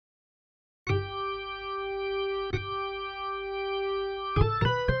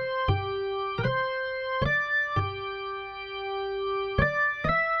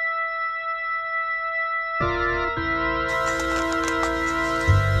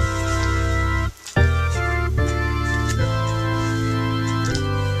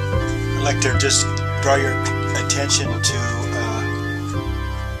to just draw your attention to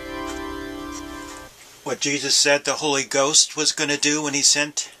what Jesus said the Holy Ghost was going to do when he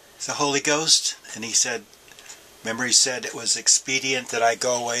sent the Holy Ghost. And he said, remember he said it was expedient that I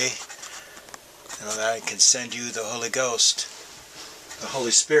go away, that I can send you the Holy Ghost, the Holy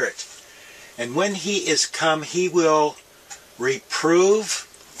Spirit. And when he is come, he will reprove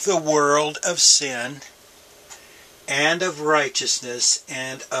the world of sin and of righteousness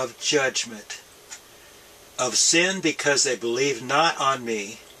and of judgment. Of sin, because they believe not on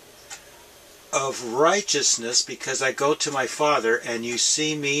me. Of righteousness, because I go to my Father and you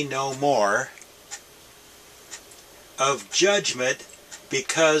see me no more. Of judgment,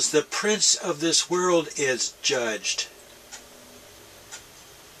 because the prince of this world is judged.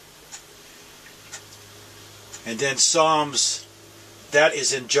 And then Psalms, that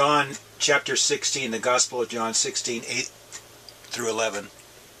is in John chapter 16, the Gospel of John 16, 8 through 11.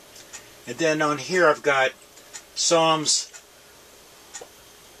 And then on here I've got Psalms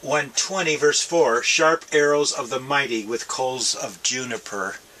 120 verse 4, sharp arrows of the mighty with coals of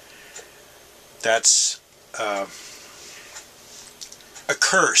juniper. That's a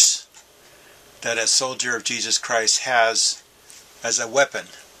curse that a soldier of Jesus Christ has as a weapon.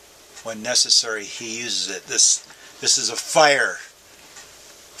 When necessary, he uses it. This is a fire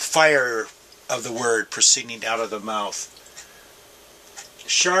of the word proceeding out of the mouth.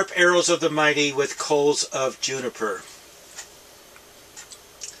 Sharp arrows of the mighty with coals of juniper.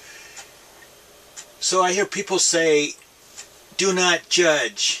 So I hear people say, do not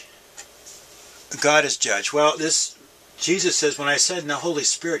judge. God is judge. Well, Jesus says, when I send the Holy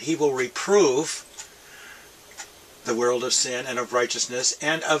Spirit, he will reprove the world of sin and of righteousness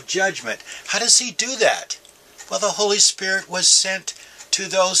and of judgment. How does he do that? Well, the Holy Spirit was sent to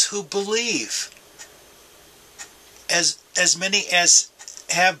those who believe. As many as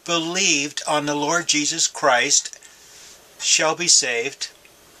have believed on the Lord Jesus Christ shall be saved.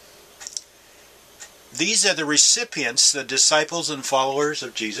 These are the recipients, the disciples and followers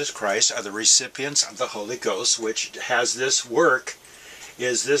of Jesus Christ are the recipients of the Holy Ghost, which has this work,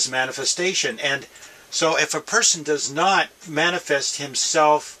 is this manifestation. And so if a person does not manifest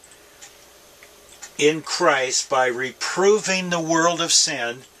himself in Christ by reproving the world of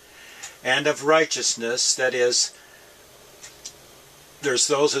sin and of righteousness, that is, there's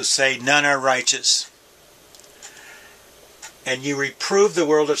those who say none are righteous, and you reprove the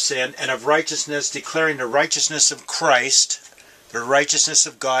world of sin and of righteousness, declaring the righteousness of Christ, the righteousness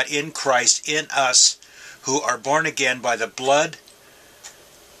of God in Christ, in us, who are born again by the blood,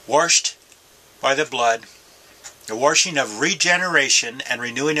 washed by the blood, the washing of regeneration and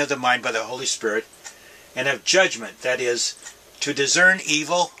renewing of the mind by the Holy Spirit, and of judgment, that is, to discern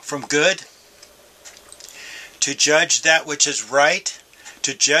evil from good, to judge that which is right,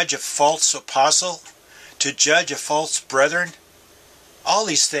 to judge a false apostle, to judge a false brethren. All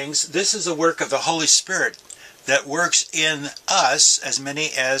these things, this is a work of the Holy Spirit that works in us, as many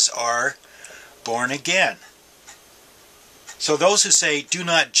as are born again. So those who say, do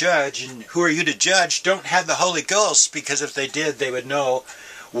not judge, and who are you to judge, don't have the Holy Ghost, because if they did, they would know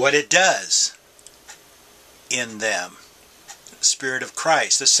what it does in them. The Spirit of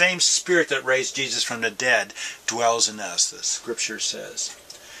Christ, the same Spirit that raised Jesus from the dead, dwells in us, the Scripture says.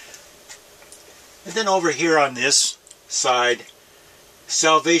 And then over here on this side,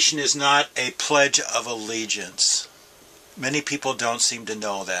 salvation is not a pledge of allegiance. Many people don't seem to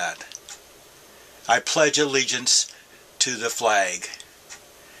know that. I pledge allegiance to the flag.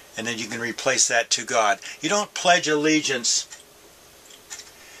 And then you can replace that to God. You don't pledge allegiance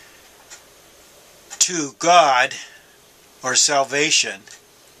to God or salvation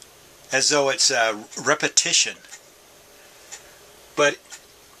as though it's a repetition. But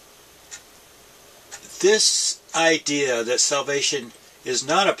this idea that salvation is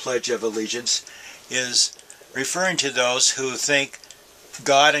not a pledge of allegiance is referring to those who think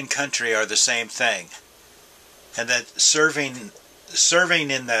God and country are the same thing, and that serving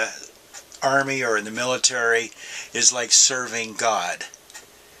in the army or in the military is like serving God,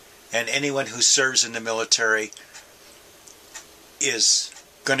 and anyone who serves in the military is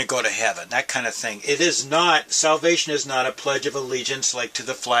going to go to heaven, that kind of thing. It is not, salvation is not a pledge of allegiance like to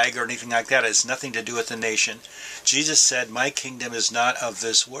the flag or anything like that. It has nothing to do with the nation. Jesus said, my kingdom is not of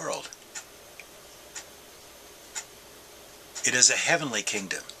this world. It is a heavenly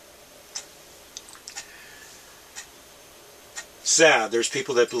kingdom. Sad, there's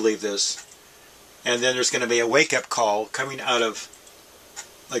people that believe this. And then there's going to be a wake-up call coming out of,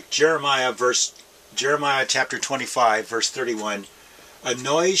 like Jeremiah chapter 25, verse 31. A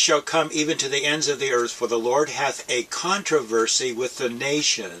noise shall come even to the ends of the earth, for the Lord hath a controversy with the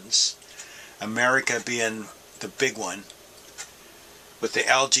nations America being the big one, with the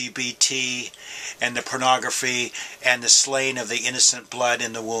LGBT and the pornography and the slaying of the innocent blood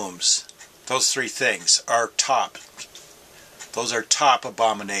in the wombs. Those three things are top. Those are top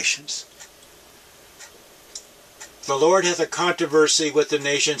abominations. The Lord hath a controversy with the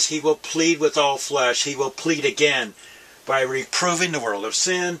nations. He will plead with all flesh. He will plead again by reproving the world of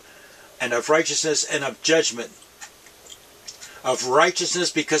sin and of righteousness and of judgment. Of righteousness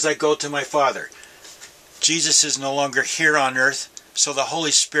because I go to my Father. Jesus is no longer here on earth, so the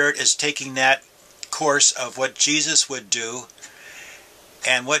Holy Spirit is taking that course of what Jesus would do.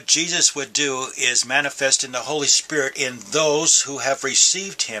 And what Jesus would do is manifest in the Holy Spirit in those who have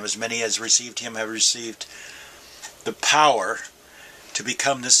received Him. As many as received Him have received the power to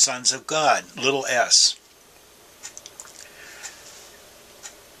become the sons of God. Little s.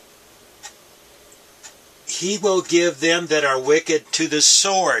 He will give them that are wicked to the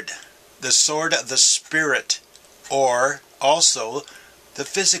sword of the Spirit, or also the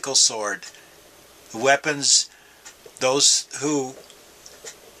physical sword. The weapons, those who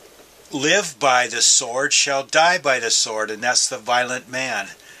live by the sword shall die by the sword, and that's the violent man.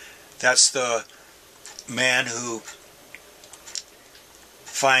 That's the man who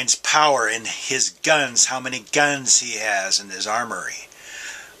finds power in his guns, how many guns he has in his armory.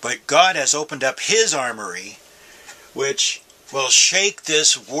 But God has opened up His armory, which will shake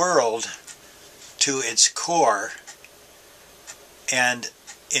this world to its core. And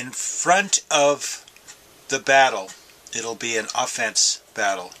in front of the battle, it'll be an offense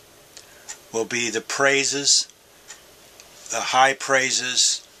battle, will be the praises, the high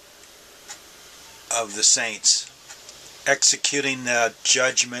praises of the saints, executing the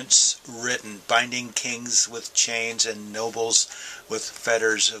judgments written, binding kings with chains and nobles with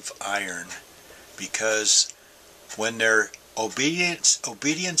fetters of iron. Because when their obedience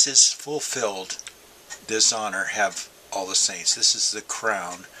is fulfilled, this honor have all the saints. This is the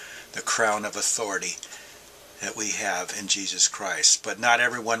crown of authority that we have in Jesus Christ. But not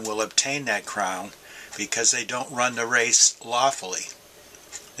everyone will obtain that crown because they don't run the race lawfully.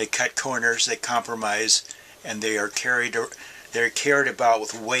 They cut corners, they compromise, and they're carried about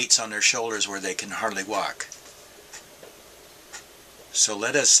with weights on their shoulders where they can hardly walk. So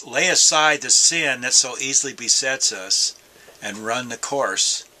let us lay aside the sin that so easily besets us and run the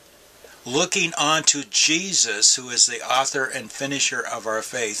course, looking unto Jesus, who is the author and finisher of our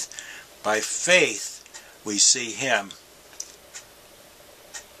faith. By faith we see Him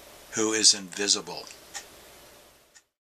who is invisible.